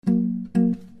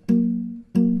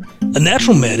A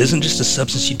natural med isn't just a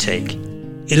substance you take.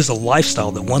 It is a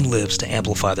lifestyle that one lives to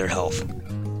amplify their health.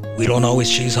 We don't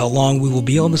always choose how long we will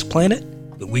be on this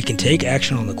planet, but we can take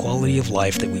action on the quality of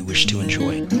life that we wish to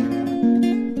enjoy.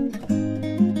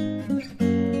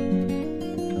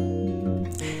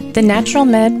 The Natural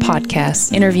Med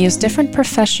podcast interviews different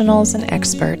professionals and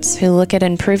experts who look at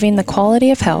improving the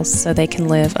quality of health so they can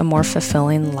live a more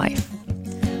fulfilling life.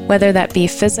 Whether that be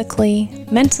physically,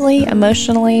 mentally,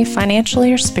 emotionally,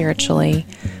 financially, or spiritually,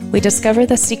 we discover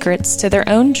the secrets to their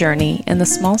own journey and the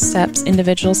small steps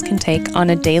individuals can take on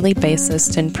a daily basis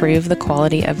to improve the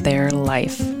quality of their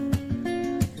life.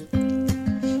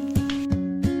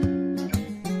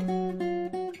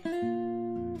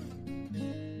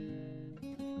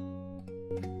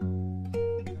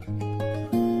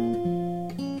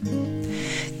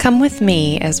 Come with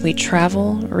me as we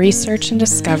travel, research, and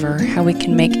discover how we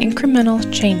can make incremental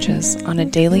changes on a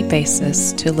daily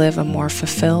basis to live a more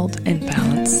fulfilled and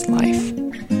balanced life.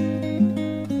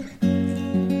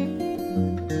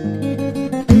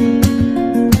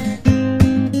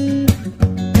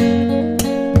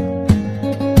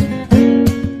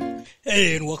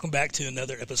 Hey, and welcome back to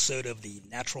another episode of the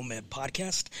Natural Med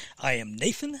podcast. I am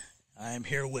Nathan. I'm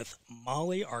here with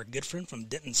Mollie, our good friend from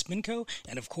Denton Spinco,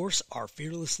 and of course, our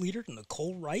fearless leader,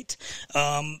 Nicole Wright.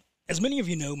 As many of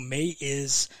you know, May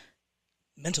is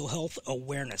Mental Health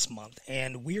Awareness Month,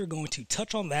 and we are going to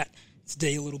touch on that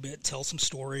today a little bit, tell some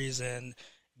stories, and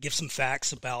give some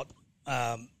facts about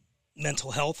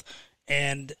mental health.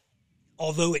 And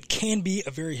although it can be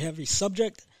a very heavy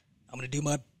subject, I'm going to do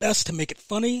my best to make it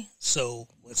funny, so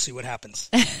let's see what happens.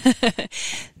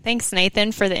 Thanks,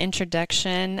 Nathan, for the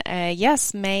introduction.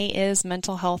 Yes, May is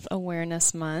Mental Health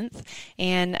Awareness Month,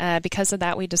 and because of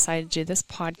that, we decided to do this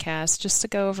podcast just to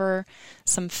go over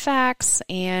some facts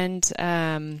and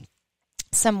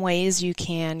some ways you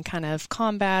can kind of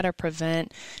combat or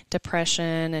prevent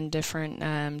depression and different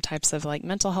types of like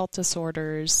mental health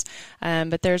disorders.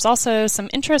 But there's also some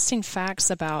interesting facts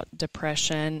about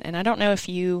depression. And I don't know if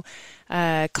you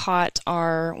caught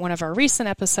one of our recent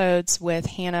episodes with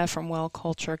Hannah from Well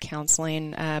Culture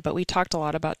Counseling, but we talked a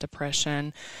lot about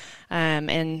depression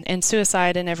and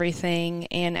suicide and everything.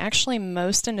 And actually,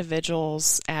 most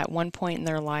individuals at one point in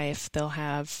their life, they'll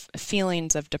have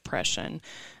feelings of depression.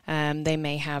 They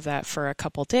may have that for a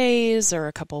couple days or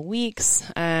a couple weeks.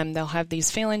 They'll have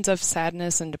these feelings of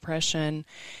sadness and depression.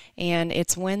 And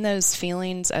it's when those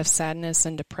feelings of sadness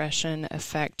and depression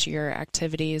affect your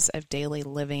activities of daily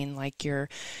living, like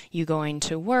you going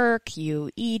to work, you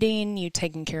eating, you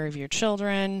taking care of your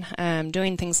children,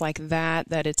 doing things like that,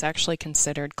 that it's actually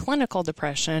considered clinical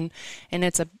depression. And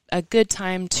it's a good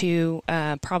time to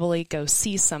probably go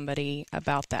see somebody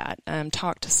about that.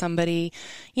 Talk to somebody.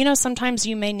 You know, sometimes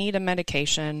you may need a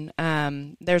medication.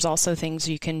 There's also things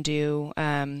you can do,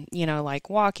 like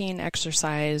walking,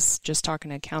 exercise, just talking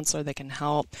to a counselor that can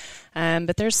help.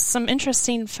 But there's some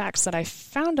interesting facts that I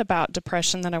found about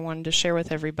depression that I wanted to share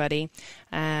with everybody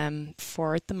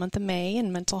for the month of May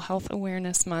and Mental Health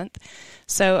Awareness Month.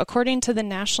 So according to the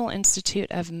National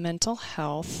Institute of Mental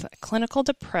Health, clinical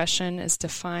depression is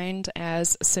defined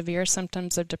as severe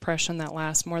symptoms of depression that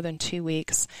last more than 2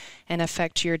 weeks and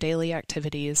affect your daily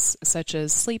activities such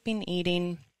as sleeping,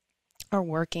 eating, or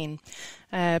working.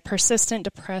 Persistent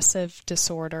depressive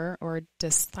disorder or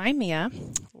dysthymia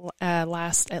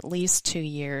lasts at least 2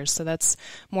 years, so that's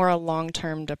more a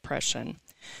long-term depression.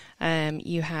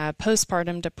 You have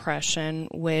postpartum depression,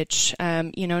 which,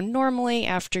 normally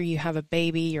after you have a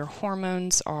baby, your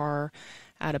hormones are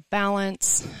out of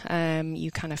balance.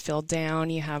 You kind of feel down.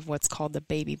 You have what's called the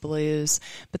baby blues,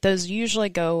 but those usually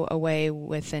go away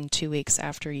within 2 weeks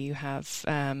after you have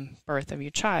birth of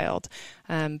your child.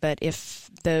 But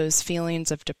if those feelings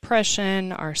of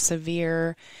depression are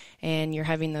severe and you're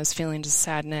having those feelings of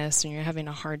sadness and you're having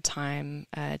a hard time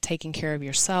taking care of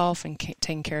yourself and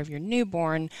taking care of your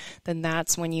newborn, then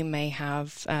that's when you may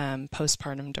have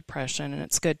postpartum depression. And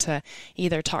it's good to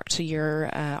either talk to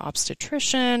your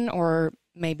obstetrician or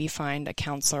maybe find a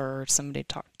counselor or somebody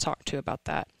to talk to about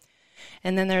that.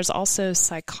 And then there's also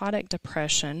psychotic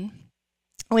depression,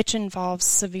 which involves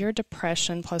severe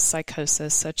depression plus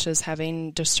psychosis, such as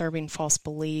having disturbing false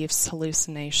beliefs,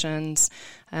 hallucinations,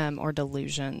 or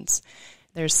delusions.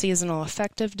 There's seasonal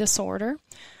affective disorder.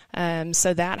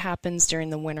 So that happens during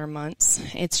the winter months.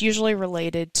 It's usually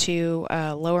related to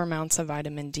lower amounts of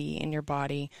vitamin D in your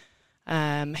body.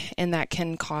 And that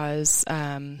can cause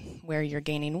where you're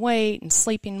gaining weight and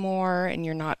sleeping more and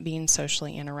you're not being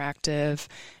socially interactive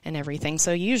and everything.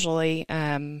 So usually,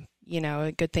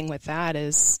 a good thing with that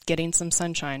is getting some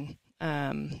sunshine,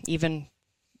 even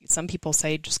some people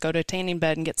say just go to a tanning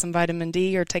bed and get some vitamin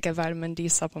D or take a vitamin D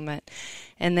supplement.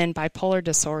 And then bipolar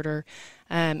disorder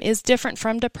is different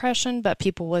from depression, but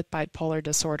people with bipolar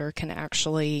disorder can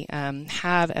actually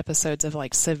have episodes of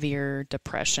like severe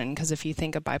depression. Because if you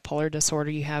think of bipolar disorder,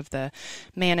 you have the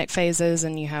manic phases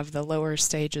and you have the lower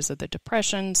stages of the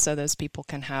depression. So those people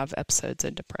can have episodes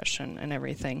of depression and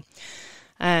everything.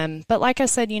 But like I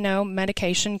said,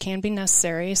 medication can be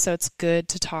necessary, so it's good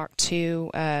to talk to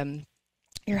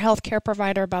your healthcare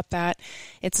provider about that.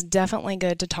 It's definitely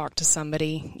good to talk to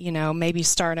somebody, maybe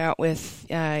start out with,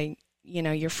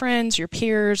 your friends, your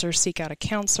peers, or seek out a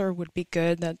counselor would be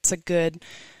good. That's a good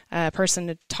person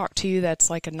to talk to. That's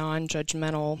like a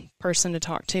non-judgmental person to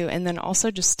talk to. And then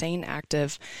also just staying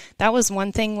active. That was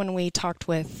one thing when we talked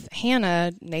with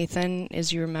Hannah, Nathan,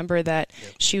 is you remember that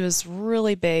she was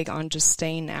really big on just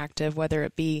staying active, whether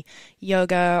it be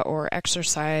yoga or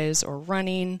exercise or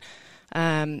running.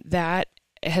 That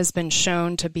has been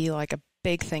shown to be like a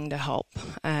big thing to help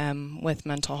with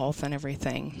mental health and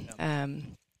everything.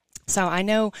 So I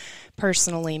know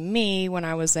personally me, when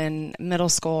I was in middle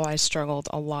school, I struggled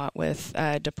a lot with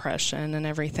depression and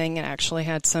everything, and actually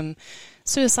had some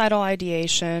suicidal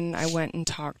ideation. I went and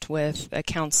talked with a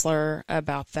counselor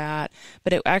about that,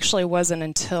 but it actually wasn't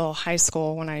until high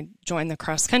school when I joined the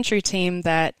cross country team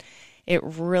that it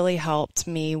really helped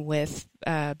me with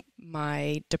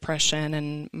my depression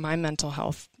and my mental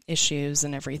health issues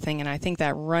and everything. And I think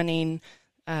that running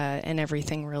and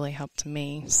everything really helped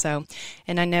me. So,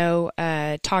 and I know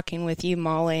talking with you,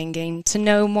 Mollie, and getting to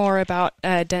know more about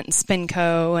Denton Spin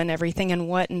Co. and everything and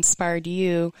what inspired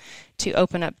you to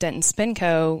open up Denton Spin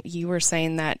Co., you were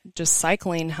saying that just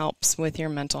cycling helps with your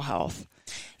mental health.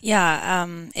 Yeah,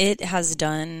 it has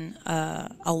done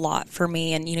a lot for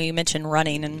me. And, you mentioned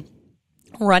running, and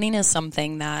running is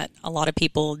something that a lot of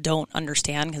people don't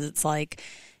understand because it's like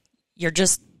you're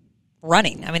just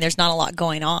running. I mean, there's not a lot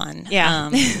going on.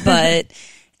 Yeah. But,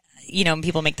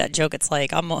 people make that joke. It's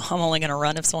like, I'm only going to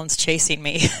run if someone's chasing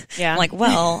me. Yeah. I'm like,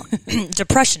 well,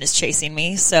 depression is chasing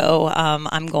me. So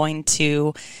I'm going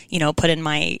to, put in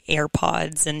my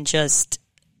AirPods and just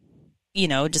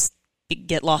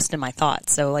get lost in my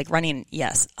thoughts. So like running,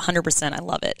 yes, 100%. I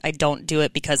love it. I don't do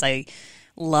it because I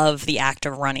love the act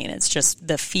of running. It's just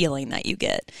the feeling that you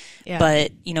get. Yeah.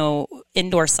 But,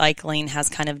 indoor cycling has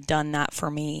kind of done that for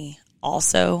me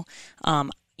also.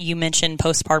 You mentioned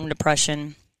postpartum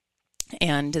depression,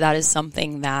 and that is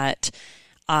something that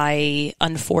I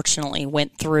unfortunately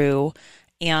went through,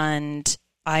 and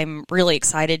I'm really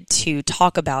excited to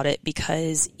talk about it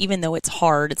because even though it's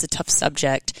hard, it's a tough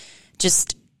subject,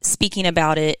 just speaking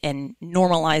about it and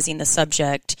normalizing the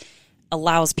subject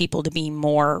allows people to be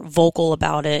more vocal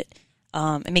about it.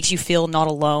 It makes you feel not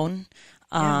alone,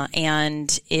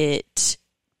 and it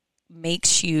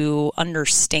makes you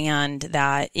understand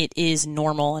that it is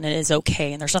normal and it is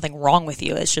okay and there's nothing wrong with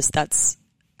you. It's just that's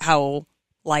how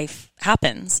life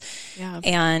happens. Yeah.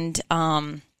 And,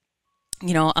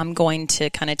 I'm going to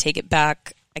kind of take it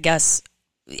back. I guess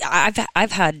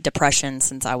I've had depression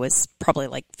since I was probably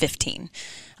like 15,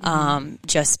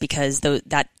 just because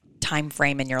that time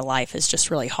frame in your life is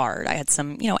just really hard. I had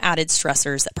some, added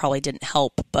stressors that probably didn't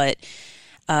help, but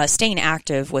staying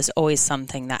active was always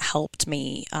something that helped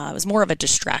me. It was more of a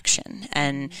distraction.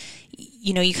 And,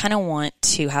 you kind of want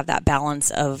to have that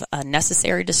balance of a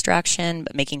necessary distraction,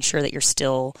 but making sure that you're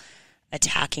still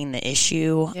attacking the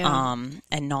issue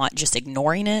and not just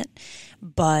ignoring it.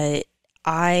 But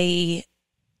when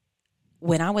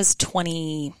I was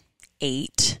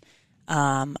 28,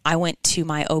 I went to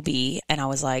my OB and I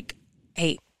was like,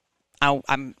 hey, I don't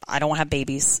want to have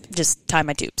babies. Just tie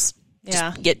my tubes.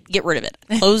 Just get rid of it.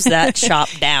 Close that shop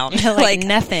down. like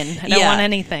nothing. I don't want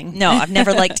anything. No, I've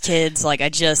never liked kids. Like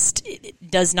it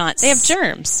does not. They have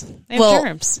germs.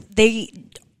 They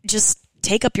just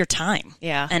take up your time.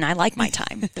 Yeah. And I like my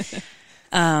time.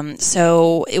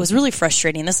 So it was really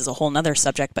frustrating. This is a whole nother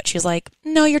subject, but she was like,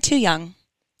 no, you're too young.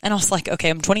 And I was like,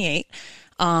 okay, I'm 28.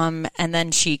 And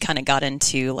then she kind of got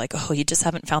into like, oh, you just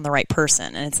haven't found the right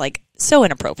person. And it's like so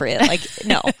inappropriate. Like,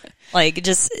 no, like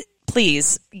just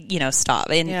please,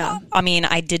 stop. And I mean,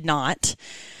 I did not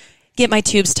get my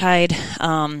tubes tied.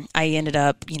 I ended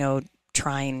up,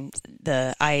 trying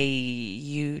the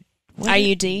IUD.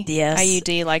 Yes.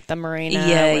 IUD, like the Marina.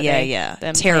 Yeah.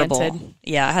 Terrible. Planted.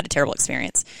 Yeah, I had a terrible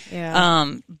experience.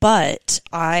 Yeah. But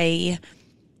I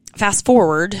fast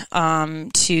forward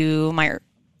to my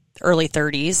early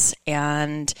 30s,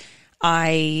 and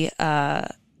I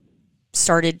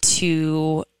started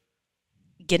to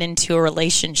get into a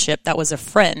relationship that was a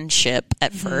friendship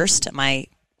at first. My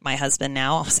my husband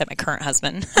now. I said my current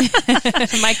husband.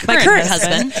 my current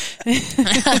husband.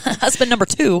 Husband number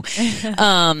 2.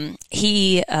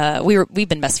 We've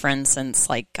been best friends since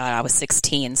I was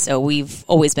 16. So we've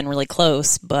always been really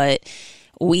close, but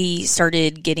we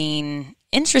started getting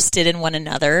interested in one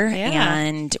another,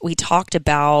 and we talked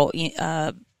about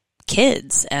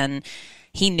kids, and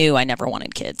he knew I never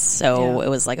wanted kids. So it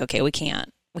was like, okay, we can't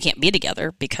be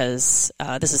together because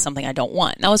this is something I don't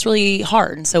want. And that was really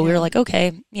hard. And so we were like,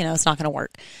 okay, it's not going to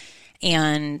work.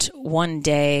 And one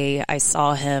day I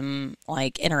saw him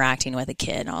interacting with a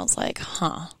kid, and I was like,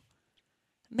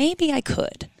 maybe I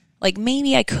could.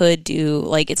 Maybe I could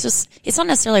do, it's not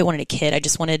necessarily I wanted a kid. I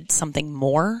just wanted something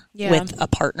more with a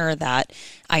partner that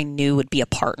I knew would be a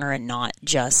partner and not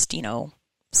just,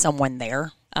 someone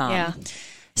there.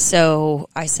 So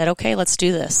I said, okay, let's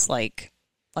do this.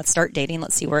 Let's start dating.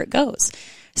 Let's see where it goes.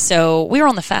 So we were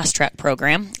on the fast track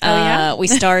program. We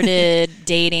started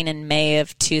dating in May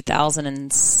of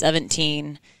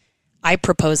 2017. I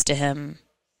proposed to him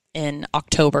in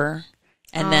October.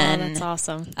 And then that's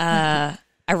awesome.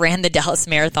 I ran the Dallas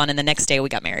Marathon, and the next day we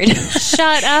got married.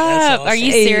 Shut up. Awesome. Are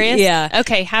you serious? Yeah.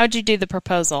 Okay, how'd you do the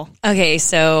proposal? Okay,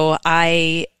 so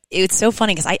it's so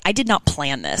funny because I did not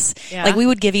plan this. Yeah. We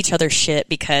would give each other shit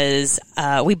because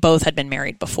we both had been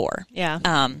married before. Yeah.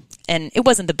 And it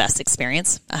wasn't the best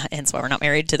experience, hence why we're not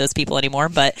married to those people anymore.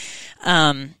 But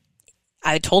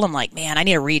I told him, man, I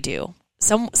need a redo.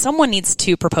 Someone needs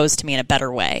to propose to me in a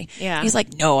better way. Yeah. He's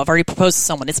like, no, I've already proposed to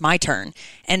someone. It's my turn.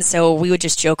 And so we would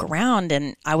just joke around,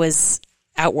 and I was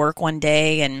at work one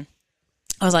day, and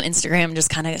I was on Instagram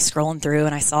just kind of scrolling through,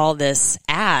 and I saw this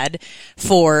ad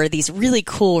for these really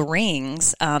cool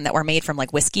rings that were made from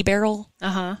whiskey barrel.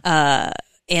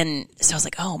 And so I was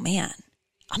like, oh man,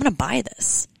 I'm going to buy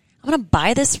this. I'm going to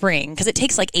buy this ring because it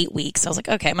takes 8 weeks. So I was like,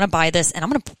 okay, I'm going to buy this, and I'm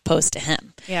going to propose to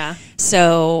him. Yeah.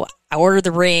 So I ordered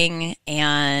the ring,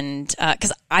 and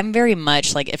because I'm very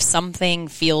much if something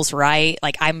feels right,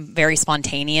 I'm very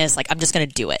spontaneous. I'm just going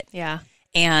to do it. Yeah.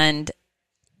 And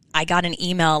I got an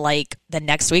email the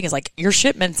next week. It's your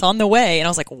shipment's on the way. And I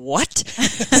was like, what?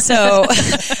 So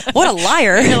what a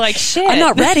liar. You're like, shit. I'm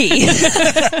not ready.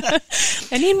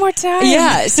 I need more time.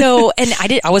 Yeah. So, and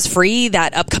I was free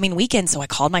that upcoming weekend. So I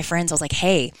called my friends. I was like,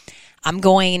 hey, I'm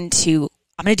going to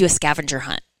do a scavenger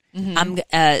hunt.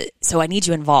 Mm-hmm. So I need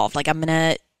you involved. I'm going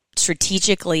to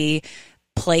strategically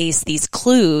place these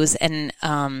clues and,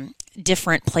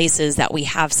 different places that we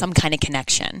have some kind of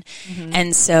connection. Mm-hmm.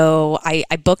 And so I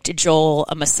booked Joel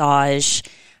a massage,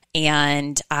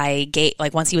 and I gave,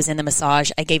 once he was in the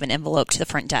massage, I gave an envelope to the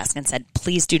front desk and said,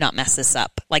 please do not mess this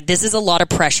up. This is a lot of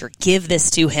pressure. Give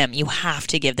this to him. You have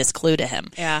to give this clue to him.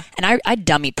 Yeah. And I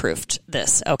dummy proofed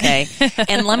this. Okay.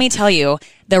 And let me tell you,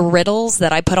 the riddles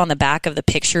that I put on the back of the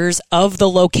pictures of the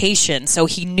location, so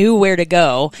he knew where to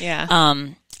go. Yeah.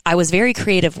 I was very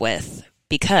creative with,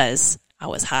 because I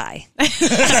was high. And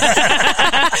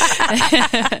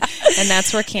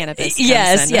that's where cannabis comes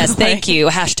yes, in. Yes, thank you.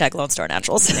 Hashtag Lone Star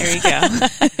Naturals. There you go. There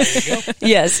you go.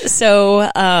 Yes. So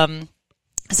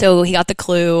he got the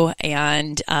clue,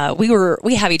 and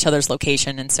we have each other's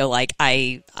location, and so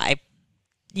I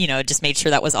just made sure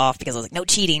that was off because I was like, no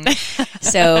cheating.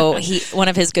 So one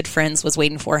of his good friends was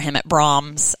waiting for him at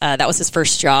Brahms. That was his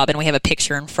first job, and we have a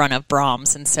picture in front of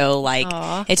Brahms. And so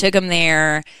Aww. It took him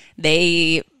there.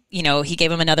 He gave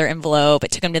him another envelope.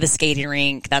 It took him to the skating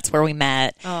rink. That's where we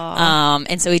met.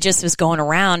 And so he just was going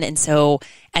around. And so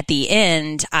at the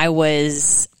end,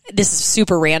 this is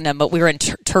super random, but we were in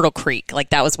Turtle Creek.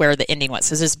 That was where the ending was.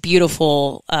 So it was this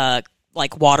beautiful,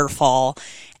 waterfall.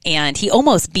 And he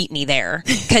almost beat me there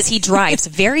because he drives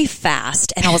very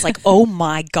fast. And I was like, oh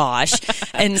my gosh.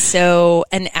 And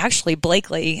actually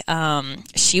Blakely,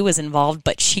 she was involved,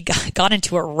 but she got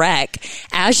into a wreck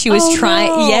as she was trying.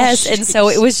 No. Yes. And so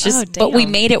it was just, but we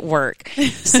made it work.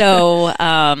 So,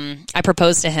 I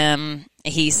proposed to him.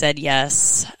 He said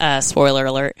yes, spoiler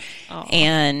alert. Aww.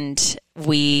 And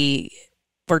we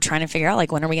were trying to figure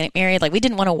out when are we getting married? We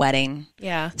didn't want a wedding.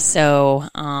 Yeah. So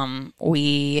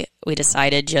we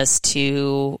decided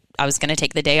I was going to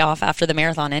take the day off after the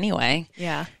marathon anyway.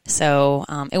 Yeah. So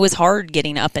it was hard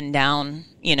getting up and down,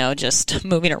 just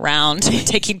moving around,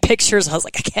 taking pictures. I was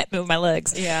like, I can't move my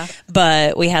legs. Yeah.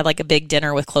 But we had a big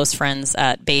dinner with close friends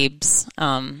at Babe's,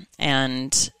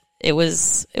 and it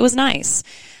was nice.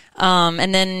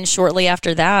 And then shortly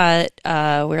after that,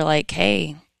 we were like,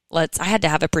 hey, I had to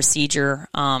have a procedure.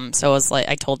 So I was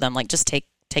I told them just take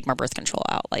my birth control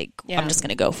out. I'm just going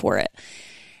to go for it.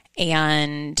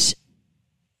 And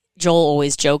Joel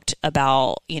always joked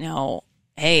about,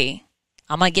 hey,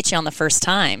 I'm going to get you on the first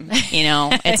time. You know,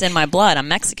 it's in my blood. I'm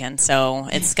Mexican, so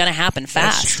it's going to happen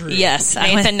fast. That's true. Yes.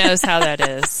 Nathan knows how that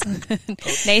is.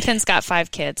 Nathan's got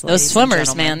 5 kids. Those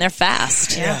swimmers, man, they're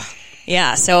fast. Yeah.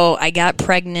 Yeah, so I got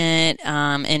pregnant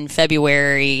in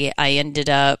February. I ended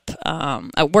up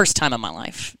at worst time of my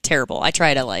life. Terrible. I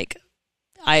try to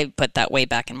I put that way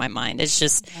back in my mind. It's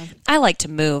just, I like to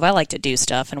move. I like to do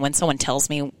stuff. And when someone tells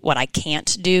me what I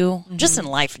can't do, just in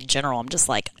life in general, I'm just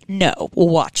like, no,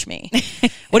 watch me.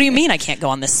 What do you mean I can't go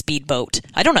on this speedboat?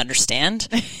 I don't understand.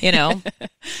 You know,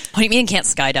 what do you mean I can't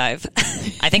skydive?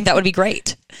 I think that would be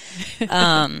great.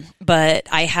 But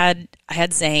I had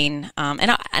Zane,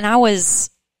 and I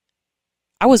was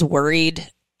worried,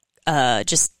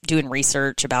 just doing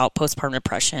research about postpartum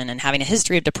depression and having a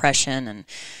history of depression. And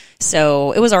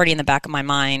so it was already in the back of my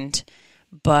mind,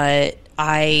 but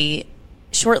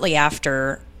shortly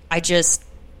after, I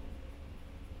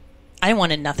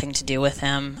wanted nothing to do with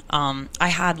him. I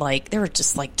had there were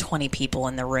just 20 people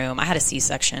in the room. I had a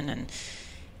C-section, and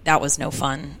that was no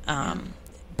fun.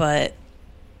 But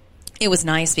it was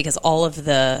nice because all of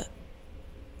the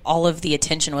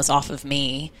attention was off of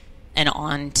me and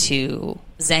on to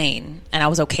Zane, and I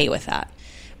was okay with that.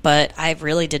 But I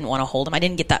really didn't want to hold him. I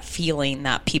didn't get that feeling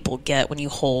that people get when you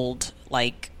hold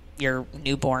your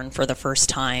newborn for the first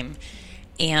time.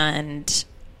 And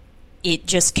it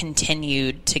just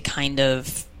continued to kind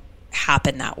of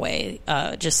happen that way.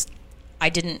 I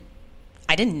didn't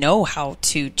know how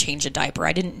to change a diaper.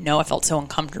 I didn't know. I felt so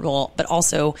uncomfortable. But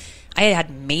also, I had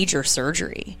major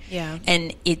surgery. Yeah.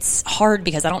 And it's hard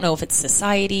because I don't know if it's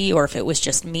society or if it was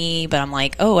just me, but I'm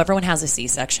like, oh, everyone has a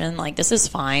C-section. This is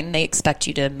fine. They expect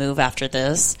you to move after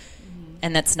this. Mm-hmm.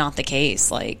 And that's not the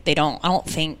case. I don't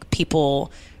think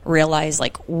people realize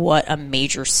what a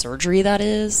major surgery that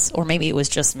is, or maybe it was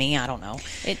just me. I don't know.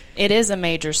 It is a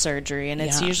major surgery, and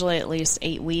it's usually at least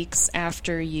 8 weeks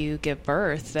after you give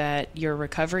birth that you're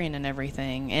recovering and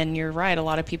everything. And you're right. A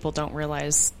lot of people don't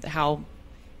realize how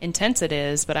intense it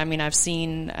is, but I mean, I've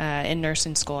seen in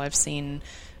nursing school, I've seen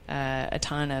a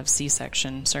ton of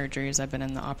C-section surgeries. I've been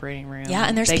in the operating room. Yeah,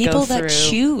 and there's people that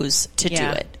choose to do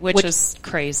it, which is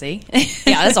crazy.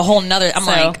 Yeah, that's a whole nother.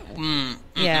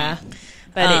 Yeah,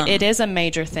 but it is a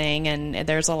major thing, and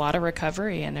there's a lot of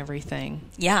recovery and everything.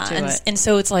 Yeah, and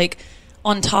so it's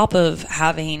on top of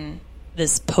having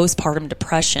this postpartum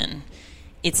depression,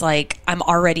 it's I'm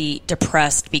already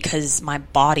depressed because my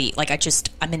body,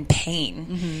 I'm in pain.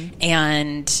 Mm-hmm.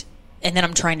 And then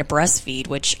I'm trying to breastfeed,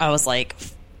 which I was like,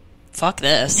 fuck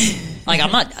this.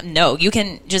 I'm not, no, you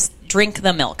can just drink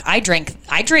the milk. I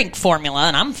drink formula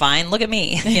and I'm fine. Look at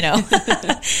me, you know?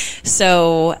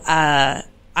 So,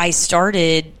 I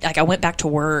started, I went back to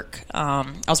work. I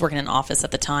was working in an office at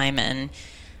the time, and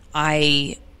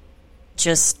I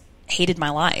just hated my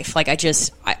life.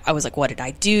 I was like, what did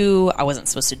I do? I wasn't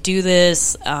supposed to do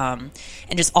this. And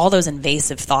just all those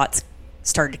invasive thoughts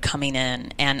started coming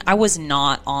in, and I was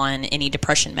not on any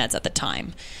depression meds at the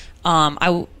time.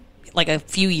 A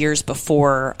few years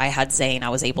before I had Zane, I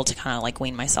was able to kind of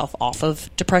wean myself off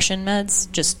of depression meds,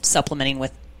 just supplementing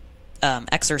with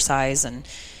exercise and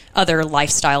other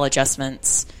lifestyle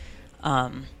adjustments,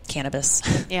 cannabis.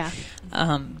 Yeah.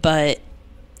 But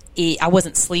I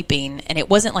wasn't sleeping, and it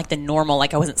wasn't the normal, I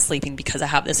wasn't sleeping because I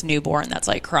have this newborn that's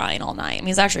crying all night. I mean,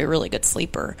 he's actually a really good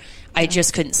sleeper. I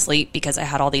just couldn't sleep because I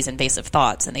had all these invasive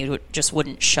thoughts, and they just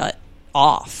wouldn't shut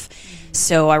off. Mm-hmm.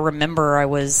 So I remember I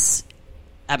was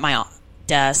at my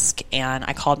desk, and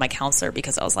I called my counselor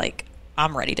because I was like,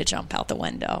 I'm ready to jump out the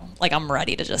window. I'm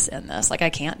ready to just end this. I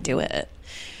can't do it.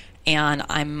 And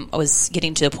I was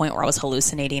getting to the point where I was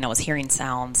hallucinating. I was hearing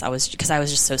sounds. Because I was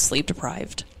just so sleep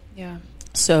deprived. Yeah.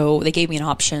 So they gave me an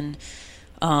option.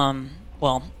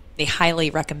 They highly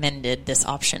recommended this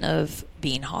option of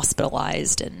being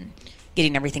hospitalized and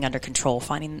getting everything under control,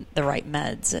 finding the right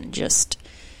meds,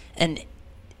 and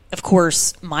of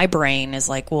course my brain is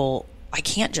well, I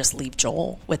can't just leave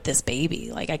Joel with this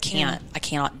baby. I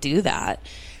cannot do that.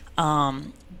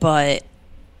 But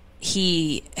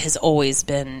he has always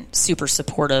been super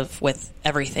supportive with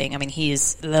everything. I mean,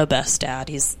 he's the best dad.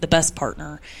 He's the best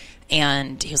partner.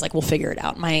 And he was like, we'll figure it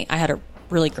out. I had a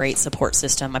really great support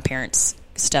system. My parents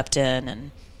stepped in,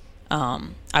 and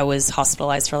I was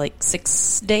hospitalized for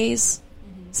 6 days,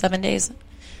 7 days.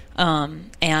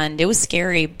 And it was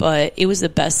scary, but it was the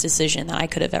best decision that I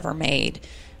could have ever made.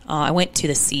 I went to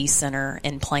the C Center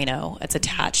in Plano. It's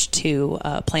attached to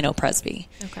Plano Presby.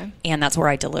 Okay. And that's where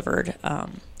I delivered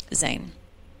Zane.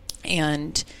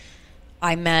 And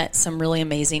I met some really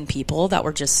amazing people that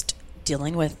were just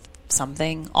dealing with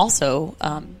something also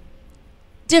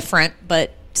different,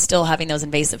 but still having those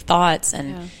invasive thoughts.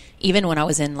 And even when I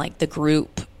was in like the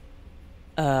group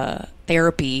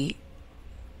therapy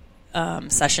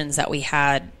sessions that we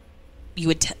had, you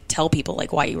would tell people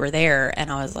like why you were there, and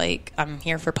I was like, I'm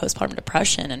here for postpartum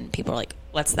depression, and people are like,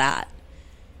 what's that?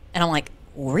 And I'm like,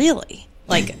 really?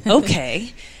 Like,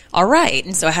 okay, all right.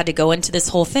 And so I had to go into this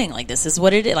whole thing, like, this is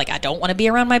what it is. Like, I don't want to be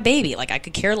around my baby. Like, I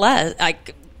could care less.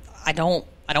 I don't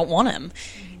want him.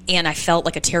 And I felt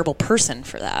like a terrible person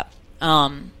for that.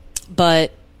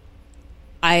 But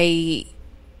I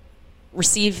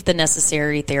received the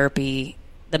necessary therapy,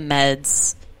 the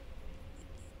meds.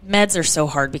 Meds are so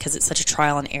hard because it's such a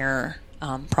trial and error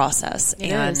process.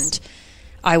 It and is.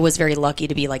 I was very lucky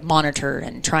to be like monitored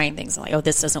and trying things like, oh,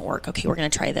 this doesn't work. Okay, we're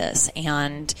going to try this.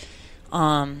 And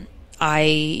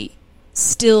I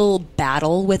still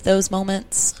battle with those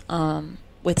moments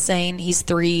with Zane. He's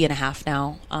 3.5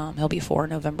 now. He'll be 4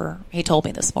 in November. He told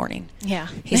me this morning. Yeah.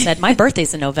 He said, my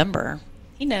birthday's in November.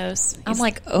 He knows. I'm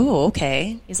like, oh,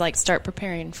 okay. He's like, start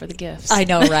preparing for the gifts. I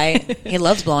know, right? He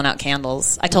loves blowing out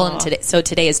candles. I told him today. So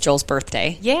today is Joel's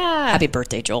birthday. Yeah. Happy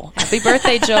birthday, Joel. Happy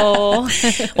birthday, Joel.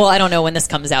 Well, I don't know when this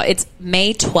comes out. It's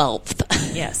May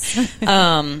 12th. Yes.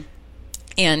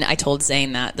 And I told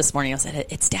Zane that this morning. I said,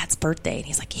 it's Dad's birthday. And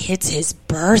he's like, it's his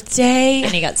birthday?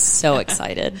 And he got so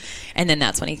excited. And then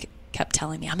that's when he kept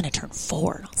telling me, I'm going to turn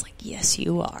 4. And I was like, yes,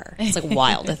 you are. It's like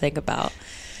wild to think about.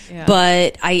 Yeah.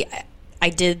 But I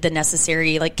did the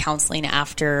necessary like counseling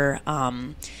after.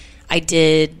 I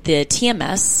did the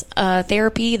TMS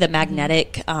therapy, the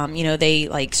magnetic. They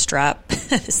like strap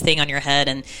this thing on your head,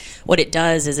 and what it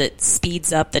does is it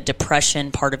speeds up the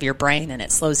depression part of your brain, and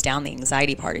it slows down the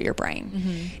anxiety part of your brain.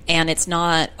 Mm-hmm. And it's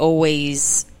not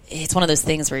always. It's one of those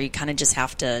things where you kind of just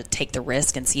have to take the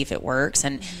risk and see if it works,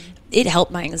 and it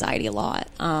helped my anxiety a lot.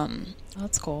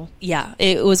 That's cool. Yeah,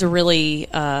 it was a really,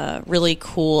 really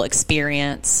cool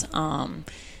experience,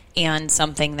 and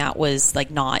something that was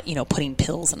like not, putting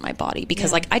pills in my body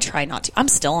because like I try not to. I'm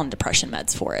still on depression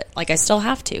meds for it. Like I still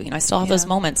have to. I still have those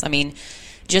moments. I mean,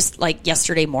 just like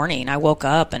yesterday morning, I woke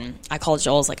up and I called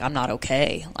Joel. I was like, I'm not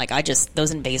okay. Like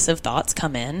those invasive thoughts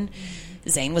come in.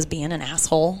 Zane was being an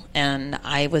asshole, and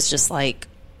I was just like,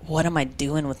 what am I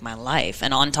doing with my life?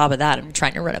 And on top of that, I'm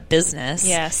trying to run a business.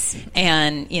 Yes.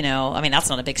 And, that's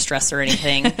not a big stress or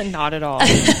anything. Not at all.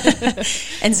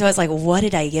 And so I was like, what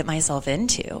did I get myself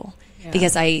into? Yeah.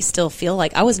 Because I still feel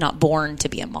like I was not born to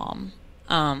be a mom.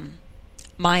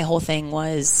 My whole thing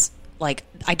was like,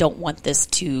 I don't want this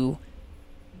to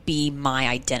be my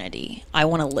identity. I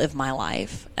want to live my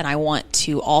life, and I want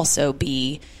to also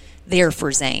be there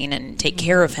for Zane and take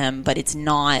care of him, but it's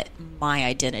not my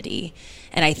identity.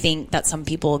 And I think that some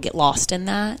people get lost in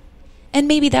that. And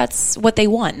maybe that's what they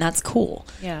want, and that's cool.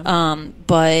 Yeah.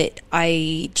 But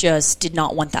I just did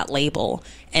not want that label.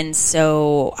 And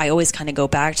so I always kind of go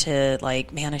back to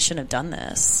like, man, I shouldn't have done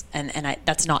this. And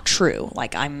that's not true.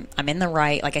 Like I'm in the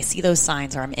right, like I see those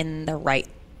signs, or I'm in the right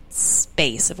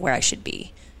space of where I should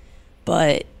be.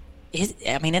 But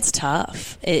it's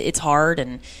tough. It's hard.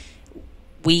 And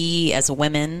we as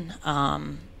women,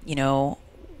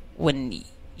 when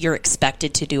you're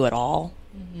expected to do it all,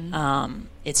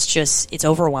 it's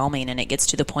overwhelming, and it gets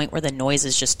to the point where the noise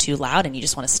is just too loud and you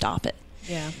just want to stop it.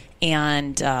 Yeah.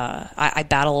 And I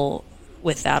battle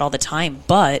with that all the time.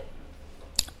 But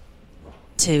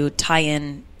to tie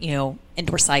in,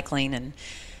 indoor cycling and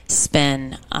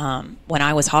spin, when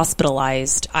I was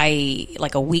hospitalized,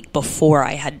 like a week before,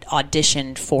 I had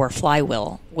auditioned for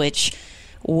Flywheel, which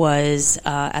was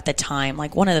at the time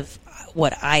like one of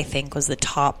what I think was the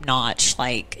top-notch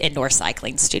like indoor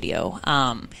cycling studio,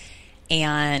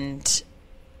 and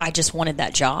I just wanted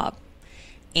that job.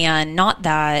 And not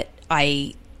that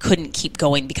I couldn't keep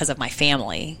going because of my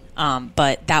family,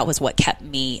 but that was what kept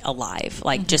me alive,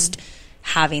 like just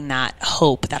having that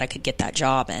hope that I could get that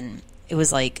job. And it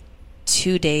was like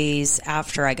 2 days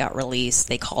after I got released,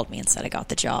 they called me and said I got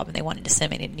the job, and they wanted to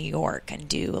send me to New York and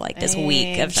do like this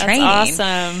week of training. That's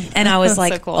awesome. And I was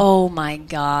like, so cool. Oh my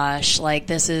gosh, like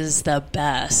this is the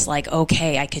best. Like,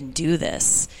 okay, I can do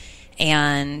this.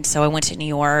 And so I went to New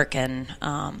York, and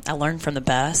I learned from the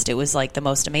best. It was like the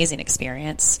most amazing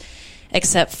experience,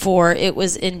 except for it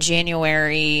was in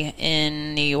January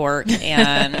in New York,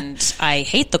 and I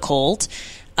hate the cold.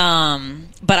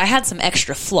 But I had some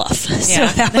extra fluff, so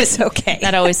that was okay.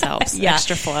 That always helps. Yeah.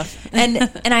 Extra fluff. and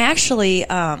I actually,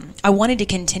 I wanted to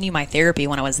continue my therapy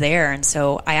when I was there, and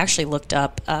so I actually looked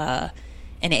up an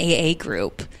AA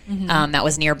group that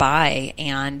was nearby,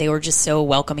 and they were just so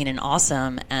welcoming and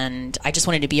awesome, and I just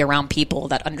wanted to be around people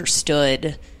that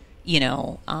understood,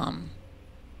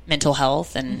 mental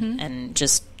health and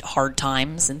just hard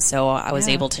times, and so I was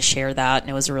able to share that,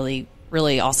 and it was a really,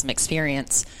 really awesome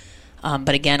experience.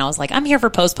 But again, I was like, I'm here for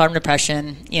postpartum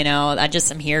depression. You know, I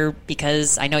just am here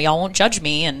because I know y'all won't judge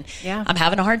me, and I'm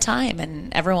having a hard time.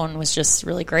 And everyone was just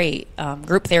really great.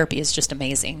 Group therapy is just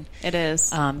amazing. It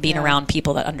is. Being around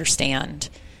people that understand.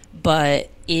 But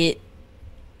it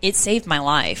saved my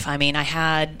life. I mean, I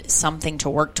had something to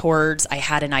work towards. I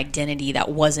had an identity that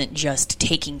wasn't just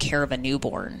taking care of a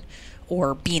newborn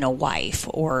or being a wife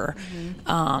or,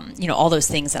 you know, all those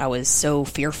things that I was so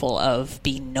fearful of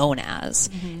being known as.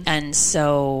 And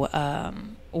so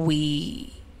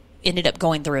we ended up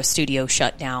going through a studio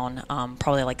shutdown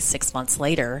probably like 6 months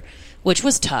later, which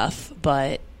was tough,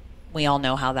 but we all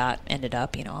know how that ended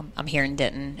up. You know, I'm here in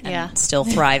Denton and still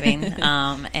thriving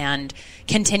and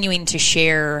continuing to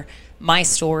share my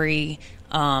story,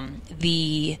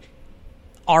 the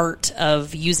art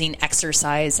of using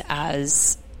exercise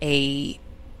as a,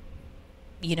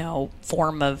 you know,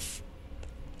 form of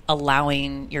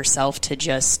allowing yourself to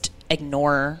just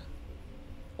ignore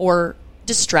or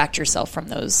distract yourself from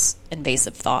those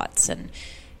invasive thoughts, and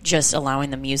just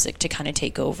allowing the music to kind of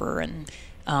take over. And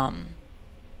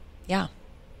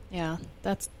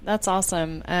that's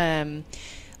awesome.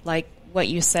 Like what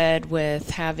you said with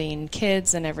having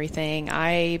kids and everything,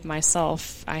 I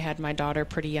had my daughter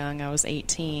pretty young. I was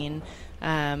 18.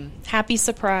 Happy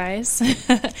surprise.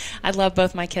 I love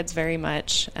both my kids very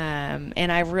much.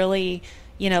 And I really,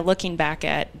 you know, looking back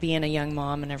at being a young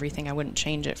mom and everything, I wouldn't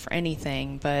change it for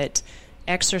anything, but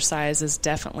exercise is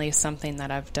definitely something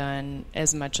that I've done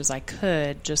as much as I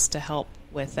could just to help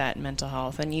with that mental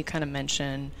health. And you kind of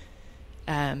mentioned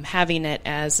having it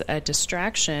as a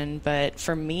distraction, but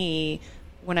for me,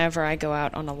 whenever I go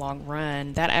out on a long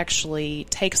run, that actually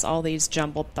takes all these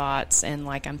jumbled thoughts, and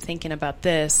like I'm thinking about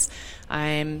this,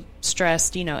 I'm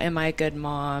stressed, you know, am I a good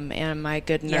mom? Am I a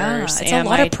good nurse? It's a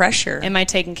lot of pressure. Am I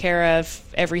taking care of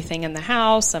everything in the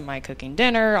house? Am I cooking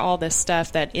dinner? All this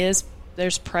stuff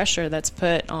there's pressure that's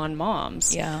put on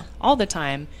moms all the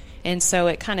time. And so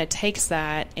it kind of takes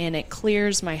that and it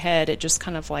clears my head. It just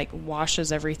kind of like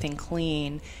washes everything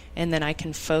clean. And then I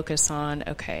can focus on,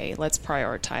 okay, let's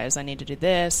prioritize. I need to do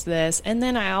this. And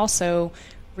then I also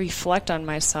reflect on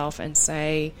myself and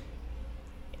say,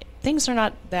 things are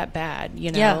not that bad.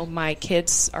 You know, my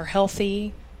kids are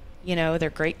healthy. You know, they're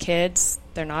great kids.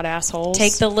 They're not assholes.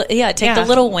 Take the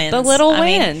little wins. The little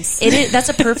wins. That's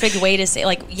a perfect way to say,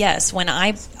 like, yes, when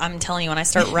I'm telling you, when I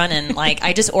start running, like,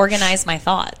 I just organize my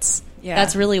thoughts. Yeah.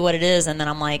 That's really what it is. And then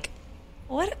I'm like,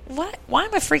 what, why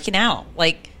am I freaking out?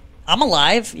 Like, I'm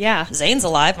alive. Yeah. Zane's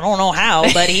alive. I don't know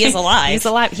how, but he is alive. He's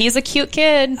alive. He's a cute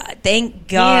kid. Thank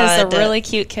God. He is a really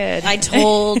cute kid. I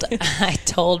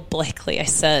told Blakely, I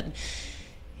said,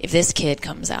 if this kid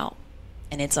comes out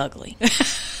and it's ugly,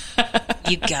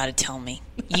 you gotta tell me.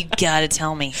 You gotta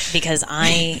tell me, because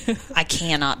I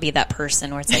cannot be that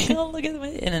person where it's like, oh,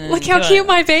 look how cute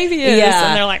my baby is,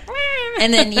 and they're like,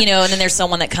 and then and then there's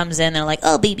someone that comes in and they're like,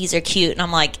 oh, babies are cute, and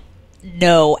I'm like,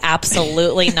 no,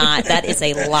 absolutely not. That is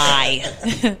a lie.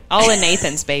 All of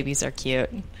Nathan's babies are cute.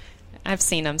 I've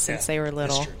seen them since they were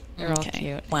little. They're all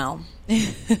cute. Well,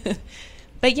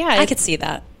 but yeah, I could see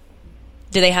that.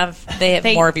 Do they have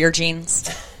more of your genes?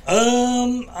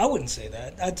 I wouldn't say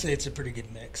that. I'd say it's a pretty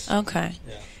good mix. Okay.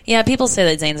 Yeah, people say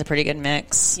that Zane's a pretty good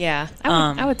mix. Yeah,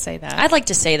 I would say that. I'd like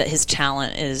to say that his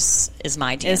talent is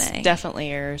my DNA. It's definitely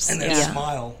yours. And that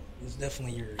smile is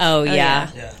definitely yours. Oh, yeah.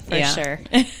 For sure.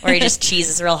 Or he just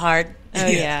cheeses real hard. Oh,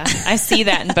 yeah. I see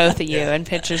that in both of you and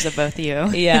pictures of both of you.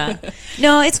 Yeah.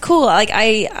 No, it's cool. Like,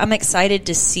 I'm excited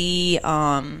to see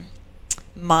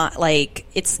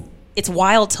it's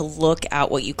wild to look at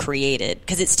what you created,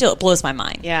 because it blows my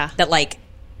mind. Yeah. That, like,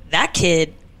 that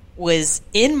kid was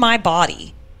in my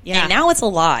body. Yeah. And now it's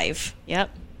alive. Yep.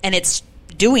 And it's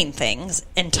doing things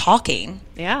and talking.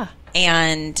 Yeah.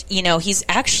 And, you know, he's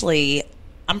actually,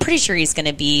 I'm pretty sure he's going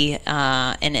to be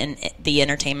in the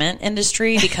entertainment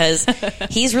industry, because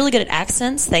he's really good at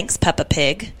accents. Thanks, Peppa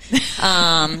Pig.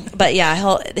 But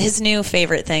yeah, his new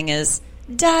favorite thing is,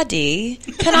 Daddy,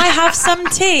 can I have some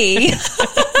tea?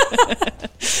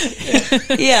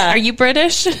 Yeah. Are you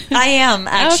British? I am,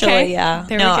 actually, okay. yeah.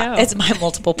 There we go. It's my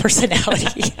multiple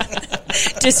personality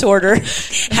disorder. #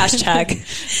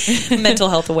 mental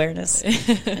health awareness.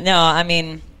 No, I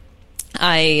mean,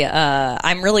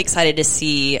 I'm really excited to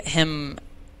see him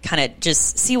kind of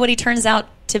just see what he turns out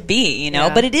to be, you know?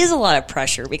 Yeah. But it is a lot of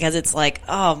pressure, because it's like,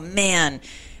 oh, man,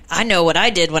 I know what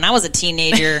I did when I was a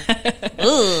teenager.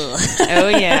 Oh,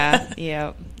 yeah.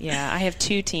 Yeah. I have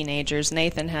 2 teenagers.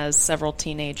 Nathan has several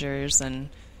teenagers. And,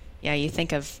 yeah, you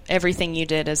think of everything you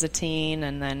did as a teen,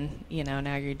 and then, you know,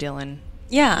 now you're dealing.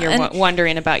 Yeah. You're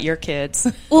wondering about your kids.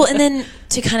 Well, and then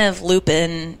to kind of loop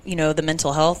in, you know, the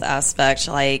mental health aspect,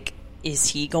 like, is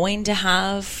he going to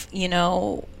have,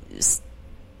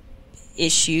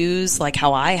 issues like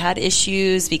how I had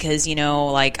issues? Because,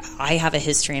 like I have a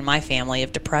history in my family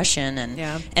of depression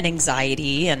and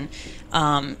anxiety. And,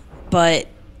 but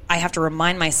I have to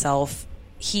remind myself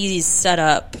he's set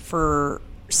up for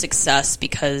success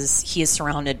because he is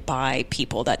surrounded by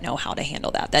people that know how to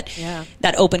handle that.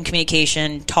 That open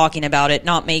communication, talking about it,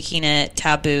 not making it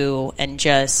taboo, and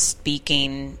just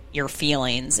speaking your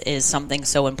feelings is something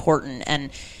so important. And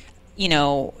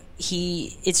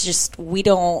it's just we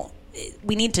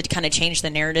need to kind of change the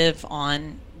narrative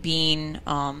on being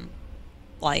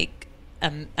like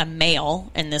a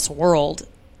male in this world.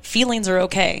 Feelings are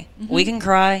okay. Mm-hmm. We can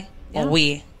cry. Yeah.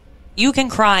 Well, you can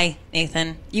cry,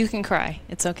 Nathan. You can cry.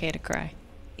 It's okay to cry.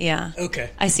 Yeah. Okay.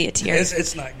 I see a tear.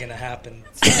 It's not going to happen.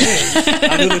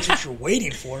 I know that's what you're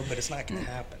waiting for, but it's not going to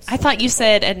happen. I thought you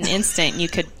said at an instant you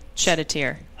could shed a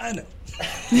tear. I know.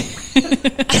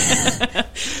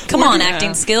 Come on,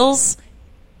 acting skills.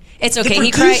 It's okay.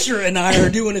 The producer and I are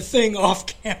doing a thing off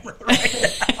camera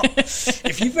right now.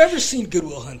 If you've ever seen Good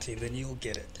Will Hunting, then you'll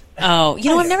get it. Oh,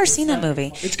 I've never seen that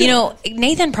movie.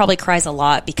 Nathan probably cries a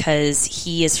lot because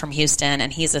he is from Houston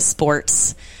and he's a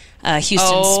sports,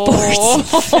 Houston sports.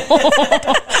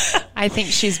 I think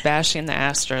she's bashing the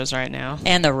Astros right now.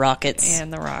 And the Rockets. Oh,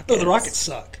 the Rockets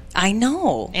suck. I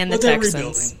know. And the Texans. They're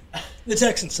rebuilding. The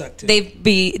Texans suck too. They've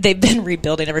been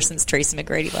rebuilding ever since Tracy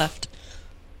McGrady left.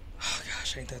 Oh,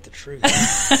 gosh, ain't that the truth?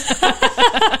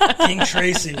 King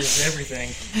Tracy was everything.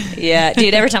 Yeah,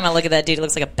 dude, every time I look at that dude, it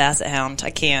looks like a basset hound.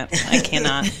 I cannot.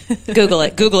 Google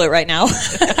it right now.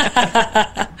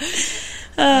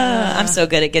 I'm so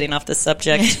good at getting off the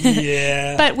subject.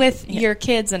 Yeah. But with your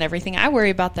kids and everything, I worry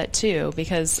about that too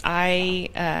because I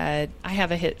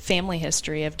have a family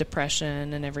history of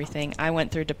depression and everything. I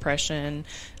went through depression.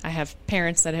 I have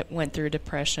parents that went through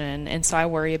depression, and so I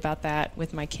worry about that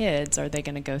with my kids. Are they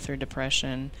going to go through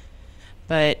depression?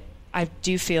 But I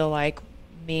do feel like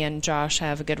me and Josh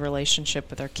have a good relationship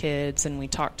with our kids, and we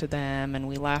talk to them, and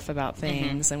we laugh about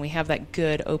things, and we have that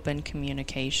good open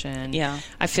communication. Yeah.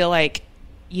 I feel like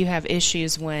you have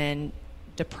issues when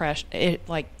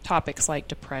topics like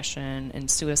depression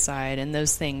and suicide and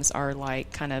those things are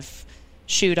like kind of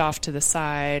shoot off to the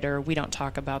side, or we don't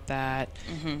talk about that,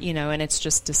 and it's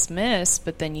just dismissed.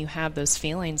 But then you have those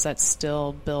feelings that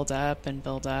still build up and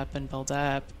build up and build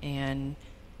up, and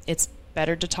it's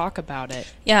better to talk about it.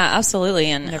 Yeah, absolutely.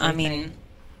 And I mean,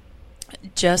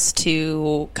 just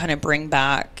to kind of bring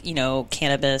back,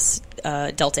 cannabis,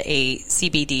 Delta 8,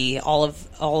 CBD, all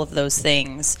of those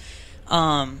things,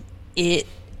 it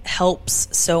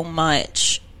helps so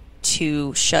much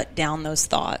to shut down those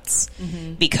thoughts,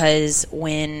 because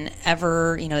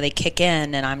whenever, they kick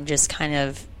in and I'm just kind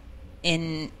of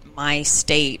in my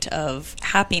state of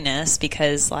happiness,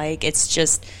 because like it's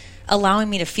just allowing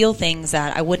me to feel things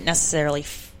that I wouldn't necessarily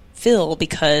feel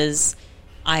because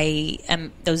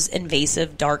those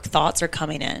invasive dark thoughts are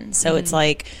coming in. So it's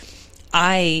like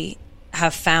I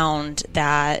have found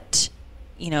that,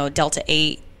 Delta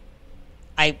 8,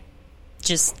 I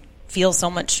just feel so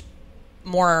much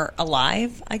more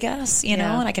alive, I guess, and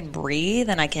I can breathe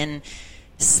and I can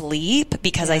sleep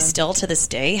because I still to this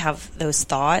day have those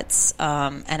thoughts.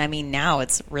 And I mean, now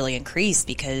it's really increased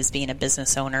because being a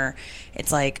business owner,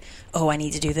 it's like, oh, I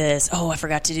need to do this. Oh, I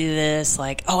forgot to do this.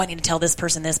 Like, oh, I need to tell this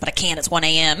person this, but I can't. It's 1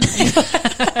 a.m.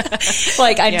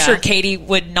 Like, I'm sure Katie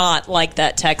would not like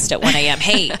that text at 1 a.m.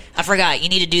 Hey, I forgot. You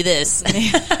need to do this.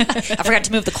 I forgot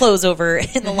to move the clothes over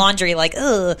in the laundry. Like,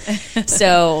 ugh.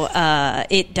 So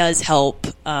it does help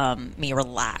me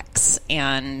relax.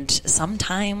 And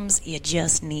sometimes you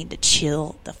just need to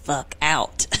chill the fuck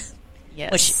out.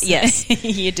 Yes. Yes.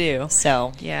 You do.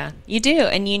 So. Yeah, you do.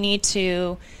 And you need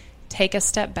to take a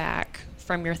step back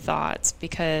from your thoughts,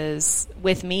 because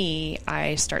with me,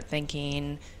 I start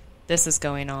thinking, this is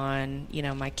going on,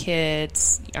 are my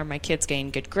kids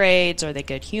getting good grades? Are they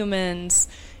good humans?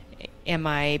 Am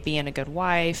I being a good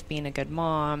wife, being a good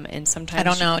mom? And sometimes I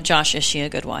don't know. Josh, is she a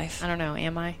good wife? I don't know.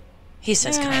 Am I? He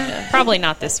says kind of. Probably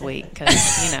not this week because,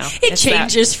 it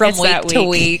changes from week to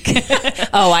week.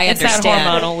 Oh, I understand. It's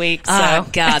that hormonal week. So. Oh,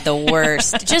 God, the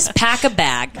worst. Just pack a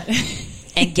bag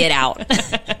and get out.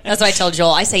 That's what I tell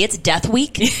Joel. I say it's death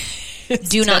week.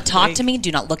 Do not talk to me.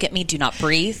 Do not look at me. Do not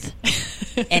breathe.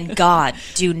 And God,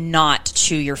 do not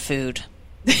chew your food.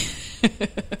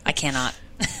 I cannot.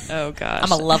 Oh, gosh.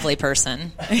 I'm a lovely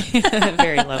person.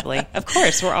 Very lovely. Of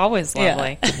course, we're always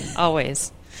lovely. Yeah.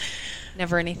 Always.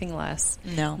 Never anything less.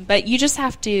 No. But you just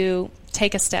have to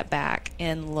take a step back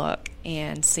and look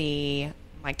and see,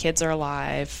 my kids are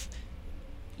alive.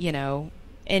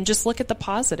 and just look at the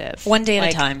positive. One day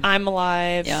at a time. I'm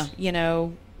alive, Yeah. you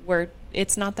know, where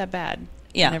it's not that bad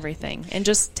Yeah. and everything. And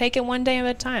just take it one day at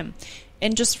a time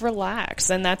and just relax.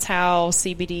 And that's how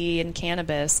CBD and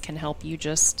cannabis can help you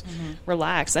just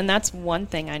relax. And that's one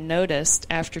thing I noticed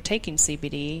after taking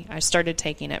CBD. I started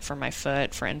taking it for my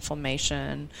foot, for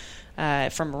inflammation,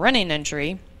 from a running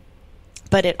injury,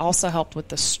 but it also helped with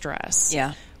the stress.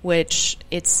 Yeah. Which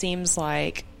it seems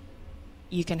like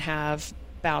you can have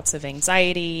bouts of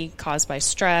anxiety caused by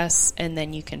stress, and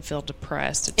then you can feel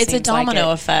depressed. It's a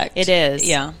domino effect. It is.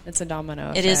 Yeah. It's a domino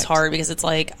effect. It is hard because it's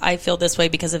like, I feel this way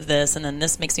because of this, and then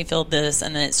this makes me feel this,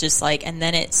 and then it's just like, and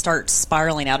then it starts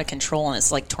spiraling out of control, and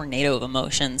it's like tornado of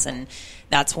emotions, and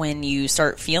that's when you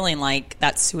start feeling like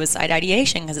that suicide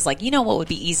ideation, because it's like, you know what would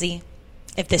be easy?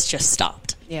 If this just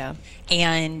stopped. Yeah.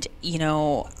 And, you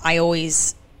know, I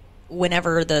always,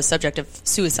 whenever the subject of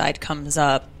suicide comes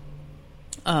up,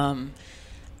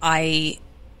 I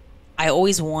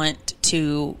always want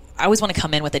to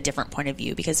come in with a different point of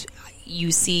view, because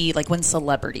you see, like, when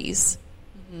celebrities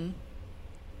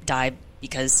die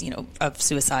because, you know, of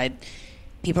suicide,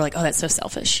 people are like, oh, that's so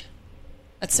selfish.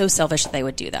 That's so selfish that they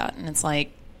would do that. And it's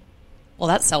like, well,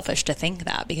 that's selfish to think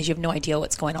that, because you have no idea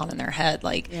what's going on in their head.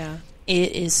 Like, Yeah.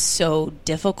 it is so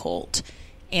difficult.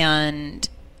 And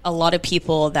a lot of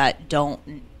people that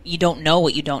you don't know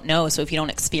what you don't know. So if you don't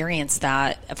experience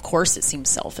that, of course it seems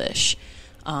selfish.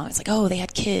 It's like, oh, they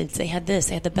had kids, they had this,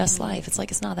 they had the best life. It's like,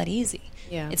 it's not that easy.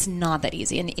 Yeah. It's not that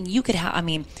easy. And you could have, I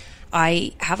mean,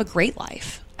 I have a great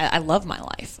life. I love my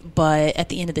life. But at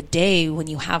the end of the day, when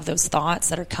you have those thoughts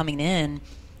that are coming in,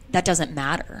 that doesn't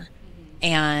matter.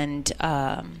 And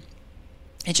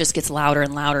it just gets louder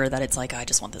and louder, that it's like, I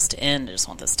just want this to end. I just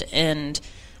want this to end.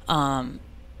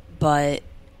 But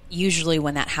usually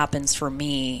when that happens for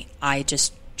me, I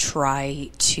just try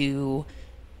to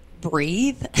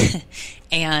breathe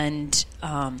and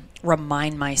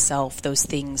remind myself those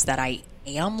things that I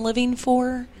am living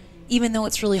for, even though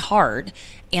it's really hard.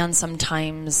 And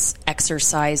sometimes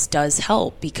exercise does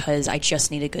help, because I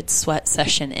just need a good sweat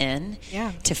session in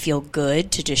to feel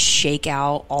good, to just shake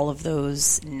out all of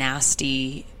those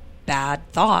nasty, bad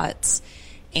thoughts.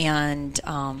 And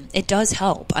it does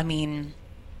help. I mean,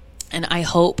 and I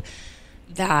hope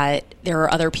that there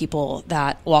are other people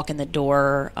that walk in the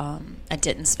door at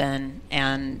Dit and Spin,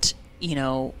 and, you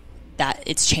know, that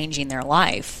it's changing their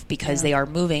life, because they are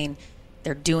moving,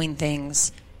 they're doing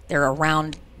things, they're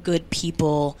around good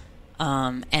people,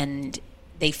 and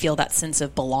they feel that sense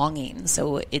of belonging.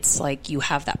 So it's like you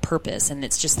have that purpose, and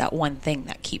it's just that one thing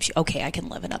that keeps you, okay, I can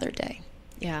live another day.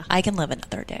 Yeah. I can live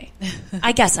another day.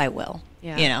 I guess I will.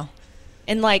 Yeah. You know?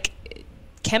 And like,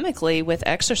 chemically with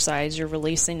exercise, you're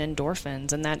releasing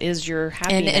endorphins, and that is your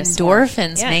happiness. And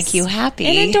endorphins make you happy.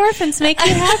 And endorphins make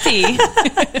you happy.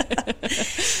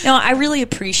 No, I really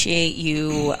appreciate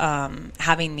you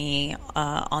having me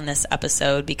on this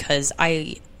episode, because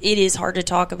it is hard to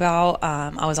talk about.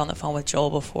 I was on the phone with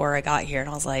Joel before I got here, and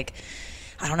I was like,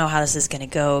 I don't know how this is going to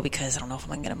go, because I don't know if I'm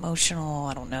going to get emotional.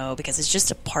 I don't know, because it's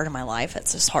just a part of my life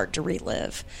that's just hard to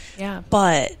relive. Yeah.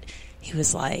 But he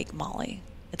was like, Mollie,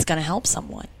 it's going to help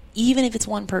someone. Even if it's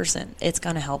one person, it's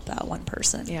going to help that one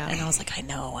person. Yeah. And I was like, I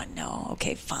know.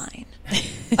 Okay, fine.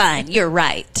 Fine, you're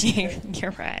right.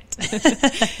 You're right.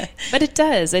 But it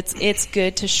does. It's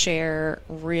good to share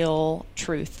real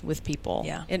truth with people.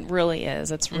 Yeah. It really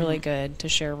is. It's really good to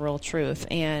share real truth,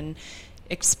 and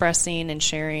expressing and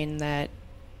sharing that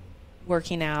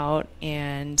working out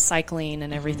and cycling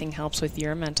and everything helps with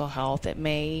your mental health. It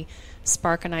may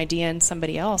spark an idea in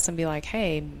somebody else and be like,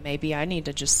 hey, maybe I need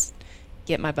to just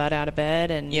get my butt out of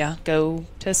bed and go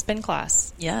to a spin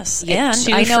class. Yes. And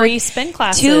I know free spin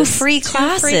classes. 2 free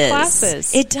classes. 2 free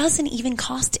classes. It doesn't even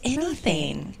cost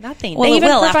anything. Nothing. Well, they even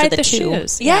will provide after the 2.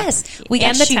 shoes. Yes. We got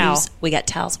and the shoes. towel. We got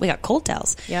towels. We got cold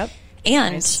towels. Yep.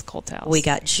 And nice cold towels. we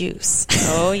got juice.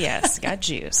 Oh, yes. Got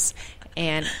juice.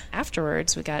 And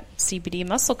afterwards, we got CBD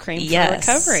muscle cream for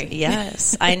recovery.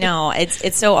 Yes, I know.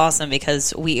 It's so awesome,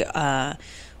 because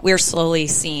we're slowly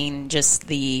seeing just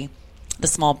the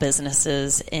small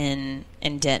businesses in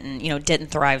Denton. You know, Denton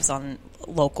thrives on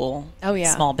local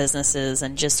small businesses,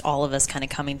 and just all of us kind of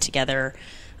coming together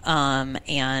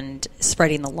and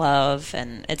spreading the love.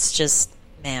 And it's just,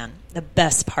 man, the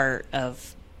best part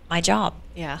of my job.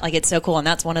 Yeah. Like, it's so cool. And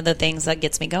that's one of the things that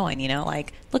gets me going, you know,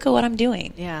 like, look at what I'm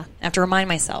doing. Yeah. I have to remind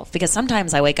myself, because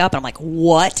sometimes I wake up and I'm like,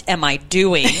 what am I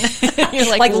doing? You're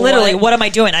like literally, what am I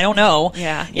doing? I don't know.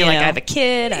 Yeah. You're like, I have a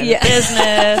kid, I have a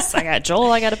business, I got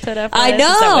Joel I got to put up with. I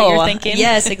know. Is that what you're thinking?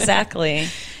 Yes, exactly.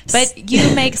 But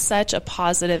you make such a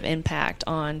positive impact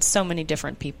on so many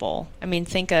different people. I mean,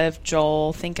 think of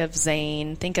Joel, think of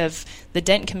Zane, think of the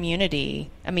Denton community.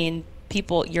 I mean,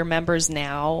 people, your members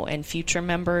now and future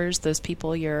members, those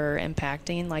people you're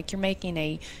impacting, like you're making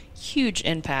a huge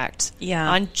impact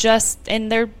on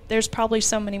and there's probably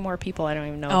so many more people I don't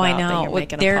even know about I know. that you're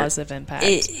making a positive impact.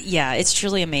 It's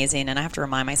truly amazing, and I have to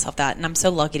remind myself that, and I'm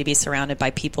so lucky to be surrounded by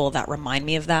people that remind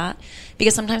me of that,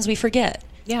 because sometimes we forget.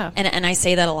 Yeah. And I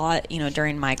say that a lot,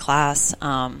 during my class.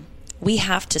 We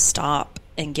have to stop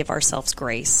and give ourselves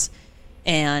grace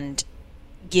and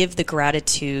give the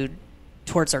gratitude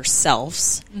towards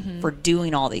ourselves for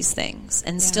doing all these things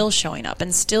and still showing up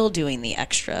and still doing the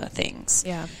extra things.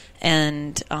 Yeah.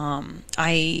 And I'm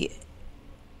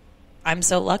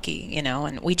so lucky,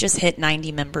 and we just hit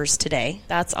 90 members today.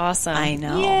 That's awesome. I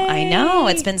know. Yay. I know.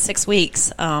 It's been 6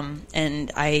 weeks.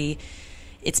 And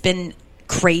it's been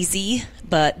crazy,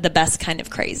 but the best kind of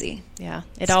crazy. Yeah.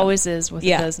 It always is with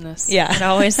business. Yeah. It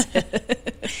always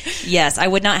Yes, I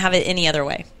would not have it any other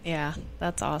way. Yeah,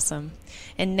 that's awesome.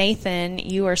 And Nathan,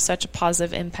 you are such a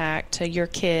positive impact to your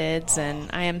kids, and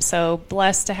I am so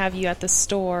blessed to have you at the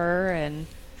store and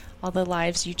all the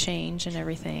lives you change and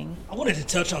everything. I wanted to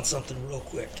touch on something real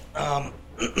quick.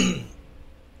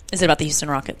 Is it about the Houston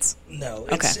Rockets? No,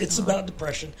 Okay. It's about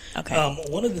depression. Okay.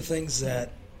 One of the things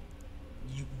that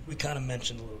we kind of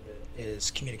mentioned a little bit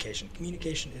is communication.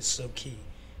 Communication is so key.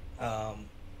 And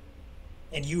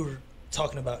you were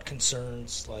talking about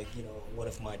concerns like, what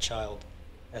if my child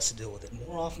has to deal with it?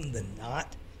 More often than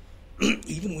not,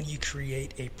 even when you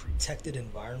create a protected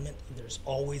environment, there's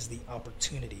always the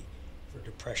opportunity for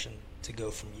depression to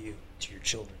go from you to your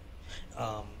children.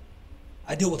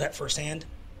 I deal with that firsthand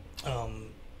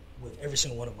with every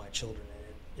single one of my children.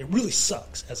 And it really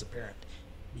sucks as a parent,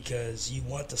 because you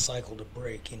want the cycle to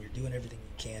break, and you're doing everything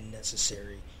you can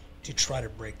necessary to try to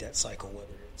break that cycle, whether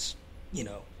it's,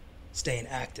 staying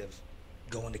active,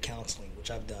 going to counseling,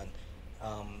 which I've done,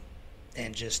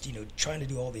 and just, trying to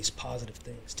do all these positive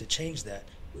things to change that.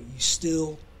 But you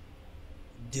still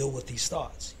deal with these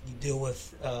thoughts. You deal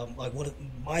with,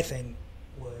 my thing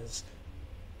was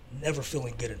never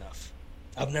feeling good enough.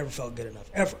 I've never felt good enough,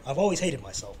 ever. I've always hated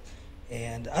myself.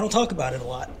 And I don't talk about it a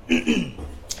lot,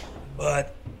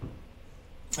 but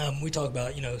we talk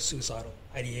about, suicidal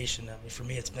ideation. I mean, for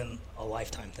me, it's been a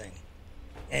lifetime thing.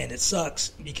 And it sucks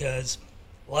because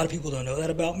a lot of people don't know that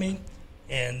about me,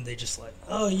 and they just like,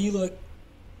 oh, you look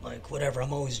like whatever.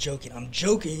 I'm always joking. I'm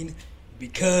joking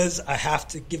because I have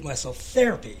to give myself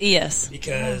therapy. Yes.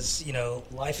 Because,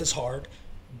 life is hard,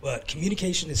 but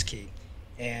communication is key.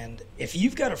 And if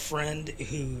you've got a friend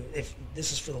who, if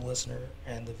this is for the listener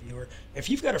and the viewer, if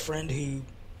you've got a friend who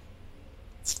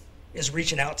is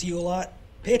reaching out to you a lot,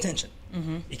 pay attention.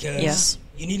 Because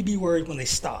you need to be worried when they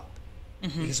stop.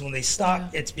 Because when they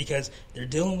stop, it's because they're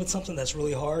dealing with something that's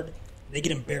really hard. They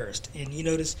get embarrassed. And you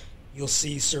notice you'll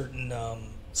see certain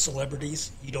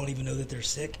celebrities, you don't even know that they're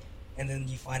sick, and then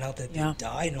you find out that they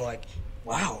die, and you're like,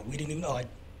 wow, we didn't even know. Like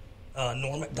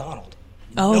Norm Macdonald,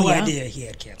 no idea he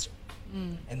had cancer.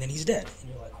 And then he's dead.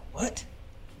 And you're like, what?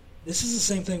 This is the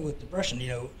same thing with depression.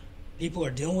 People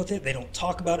are dealing with it. They don't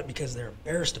talk about it because they're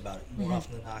embarrassed about it more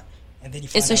often than not. And then you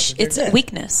find out that they're it's dead. a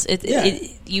weakness.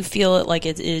 You feel it like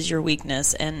it is your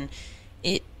weakness, and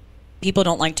people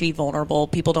don't like to be vulnerable.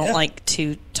 People don't like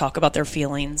to talk about their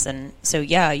feelings, and so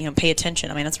pay attention.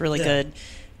 I mean, that's really good.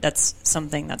 That's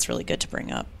something that's really good to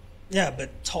bring up. Yeah,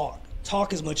 but talk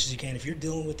as much as you can. If you're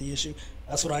dealing with the issue,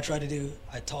 that's what I try to do.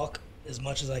 I talk as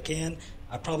much as I can.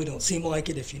 I probably don't seem like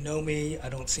it. If you know me, I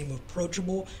don't seem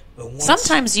approachable. But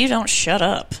sometimes you don't shut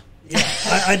up. Yeah,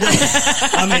 I do.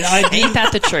 I mean, ain't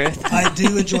that the truth? I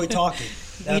do enjoy talking.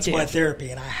 That's my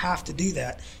therapy, and I have to do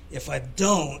that. If I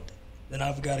don't, then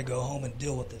I've got to go home and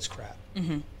deal with this crap.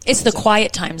 It's the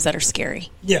quiet times that are scary.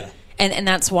 Yeah. And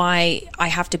that's why I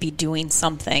have to be doing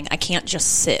something. I can't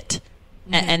just sit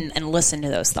and listen to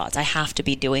those thoughts. I have to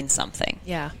be doing something.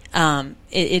 Yeah.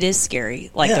 It is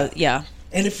scary.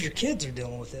 And if your kids are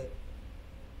dealing with it,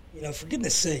 for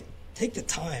goodness sake, take the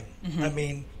time. I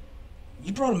mean,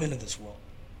 you brought them into this world.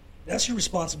 That's your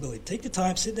responsibility. Take the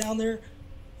time, sit down there,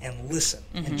 and listen.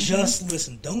 And just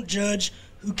listen. Don't judge.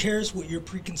 Who cares what your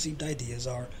preconceived ideas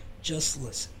are? Just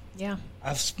listen. Yeah.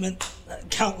 I've spent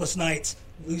countless nights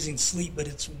losing sleep, but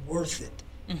it's worth it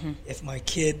if my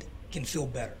kid can feel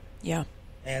better. Yeah.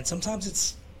 And sometimes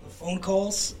it's the phone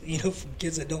calls, from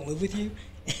kids that don't live with you,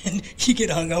 and you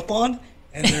get hung up on,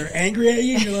 and they're angry at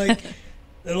you. And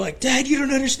they're like, Dad, you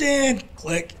don't understand.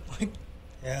 Click. Like,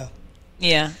 yeah.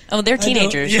 Yeah. Oh, they're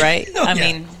teenagers, right? Oh, I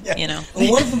mean,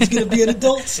 Well, one of them's going to be an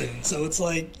adult soon, so it's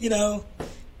like, you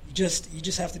you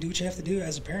just have to do what you have to do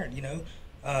as a parent.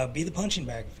 Be the punching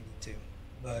bag if you need to,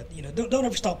 but don't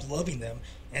ever stop loving them,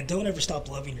 and don't ever stop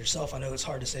loving yourself. I know it's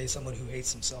hard to say, someone who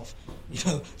hates himself,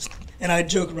 and I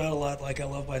joke around a lot like I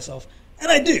love myself,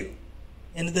 and I do,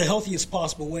 in the healthiest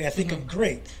possible way. I think I'm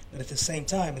great, but at the same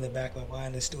time, in the back of my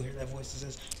mind, I still hear that voice that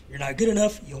says, "You're not good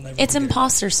enough. You'll never." It's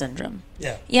imposter syndrome.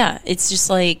 Yeah. It's just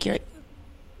like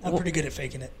I'm pretty good at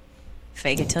faking it.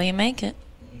 Fake it till you make it.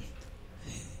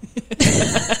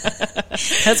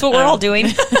 That's what we're all doing.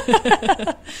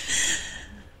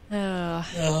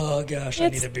 Oh gosh, I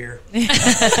need a beer.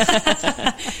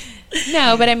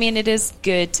 No, but I mean, it is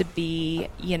good to be,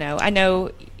 I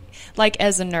know, like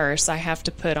as a nurse, I have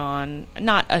to put on,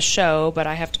 not a show, but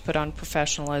I have to put on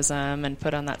professionalism and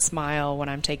put on that smile when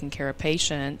I'm taking care of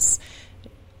patients,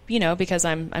 because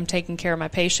I'm taking care of my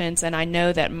patients, and I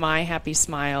know that my happy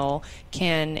smile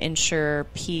can ensure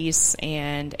peace,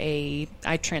 and I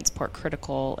transport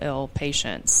critical ill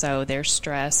patients, so they're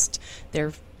stressed,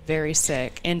 they're very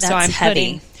sick, and so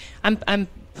I'm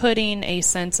putting a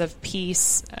sense of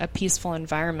peace, a peaceful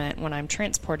environment when I'm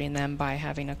transporting them by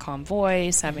having a calm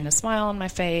voice, having a smile on my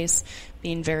face,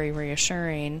 being very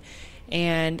reassuring,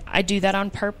 and I do that on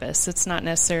purpose. It's not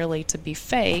necessarily to be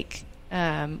fake.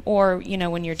 Or,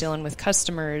 when you're dealing with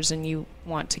customers and you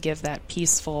want to give that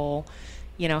peaceful,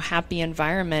 happy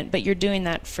environment, but you're doing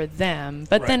that for them,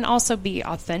 but then also be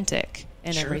authentic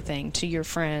and everything to your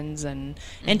friends and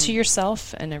to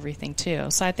yourself and everything too.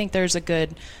 So I think there's a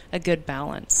good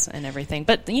balance and everything.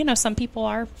 But some people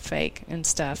are fake and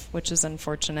stuff, which is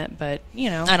unfortunate. But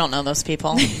I don't know those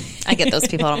people. I get those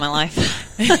people out of my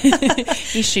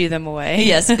life. You shoo them away.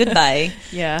 Yes, goodbye.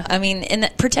 Yeah. I mean,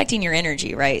 and protecting your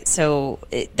energy, right? So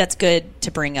that's good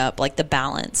to bring up, like the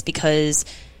balance, because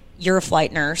you're a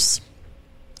flight nurse,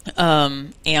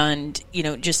 and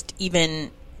just even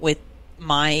with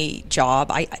my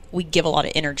job, we give a lot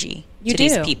of energy to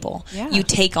these people. Yeah. You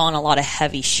take on a lot of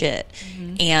heavy shit.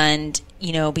 And,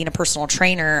 being a personal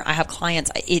trainer, I have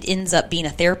clients, it ends up being a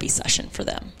therapy session for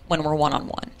them when we're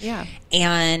one-on-one. Yeah.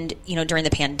 And, during the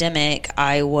pandemic,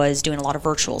 I was doing a lot of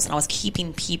virtuals, and I was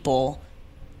keeping people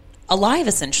alive,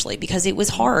 essentially, because it was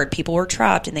hard. People were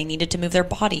trapped, and they needed to move their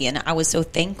body. And I was so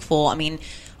thankful. I mean,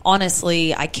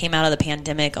 honestly, I came out of the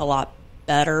pandemic a lot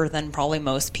better than probably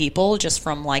most people, just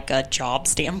from like a job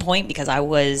standpoint, because I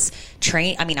was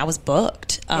trained. I mean, I was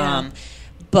booked,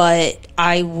 but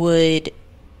I would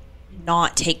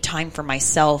not take time for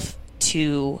myself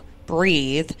to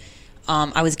breathe.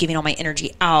 I was giving all my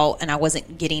energy out, and I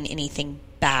wasn't getting anything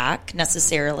back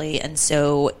necessarily. And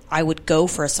so I would go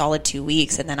for a solid 2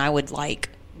 weeks, and then I would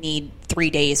need 3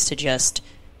 days to just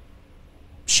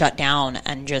shut down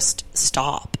and just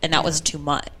stop. And that was too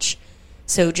much.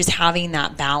 So just having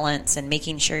that balance and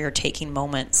making sure you're taking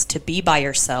moments to be by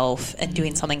yourself and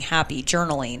doing something happy,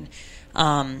 journaling.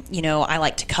 I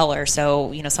like to color.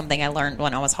 So, something I learned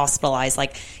when I was hospitalized,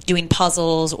 like doing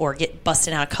puzzles or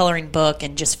busting out a coloring book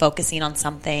and just focusing on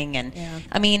something. And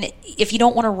I mean, if you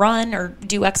don't want to run or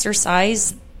do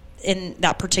exercise in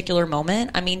that particular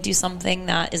moment, I mean, do something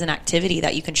that is an activity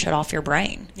that you can shut off your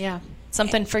brain. Yeah.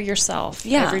 Something for yourself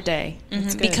every day.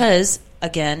 Because,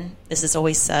 again, this is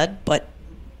always said, but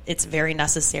it's very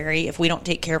necessary. If we don't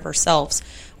take care of ourselves,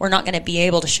 we're not going to be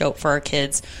able to show up for our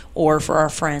kids or for our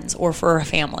friends or for our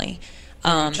family.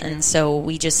 And so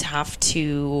we just have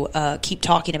to keep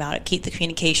talking about it, keep the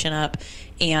communication up,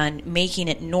 and making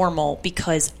it normal,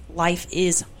 because life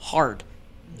is hard.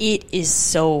 It is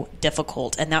so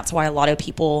difficult. And that's why a lot of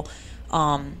people,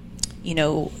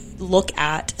 look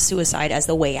at suicide as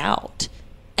the way out.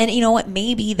 And you know what?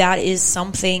 Maybe that is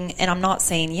something, and I'm not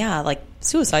saying,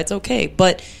 suicide's okay,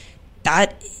 but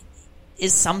that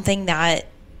is something that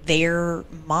their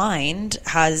mind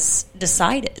has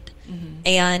decided.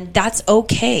 And that's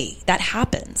okay. That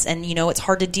happens. And, it's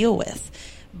hard to deal with.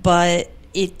 But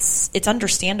it's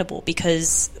understandable,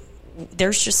 because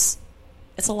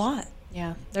it's a lot.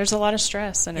 Yeah, there's a lot of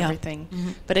stress and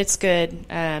everything, but it's good.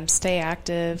 Stay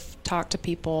active, talk to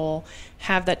people,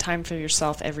 have that time for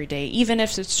yourself every day, even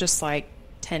if it's just like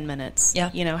 10 minutes. Yeah.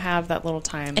 Have that little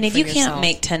time. And if for you yourself. can't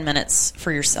make 10 minutes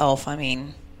for yourself, I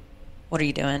mean, what are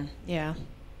you doing? Yeah.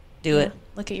 Do it.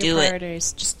 Look at your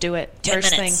priorities. Just do it. 10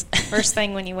 minutes. First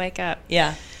thing when you wake up.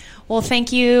 Yeah. Well,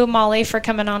 thank you, Mollie, for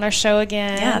coming on our show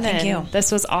again. Yeah, thank you. This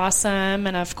was awesome.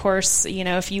 And, of course,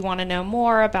 if you want to know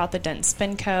more about the Denton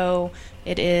Spin Co.,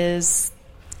 it is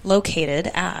located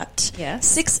at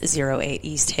 608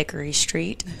 East Hickory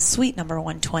Street, suite number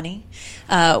 120.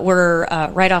 We're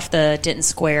right off the Denton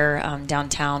Square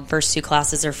downtown. First 2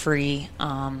 classes are free.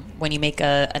 When you make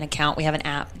an account, we have an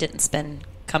app, Denton Spin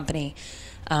Company.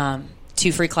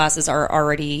 2 free classes are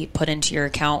already put into your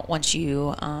account once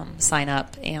you sign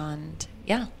up. And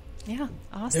yeah,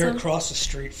 awesome. They're across the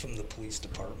street from the police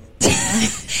department.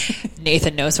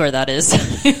 Nathan knows where that is.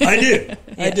 I do.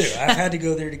 I've had to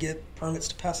go there to get permits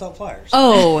to pass out flyers.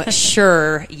 Oh,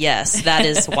 sure. Yes, that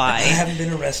is why. I haven't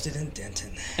been arrested in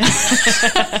Denton.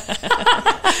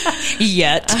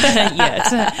 Yet.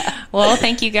 Well,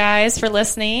 thank you guys for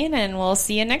listening, and we'll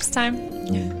see you next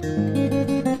time.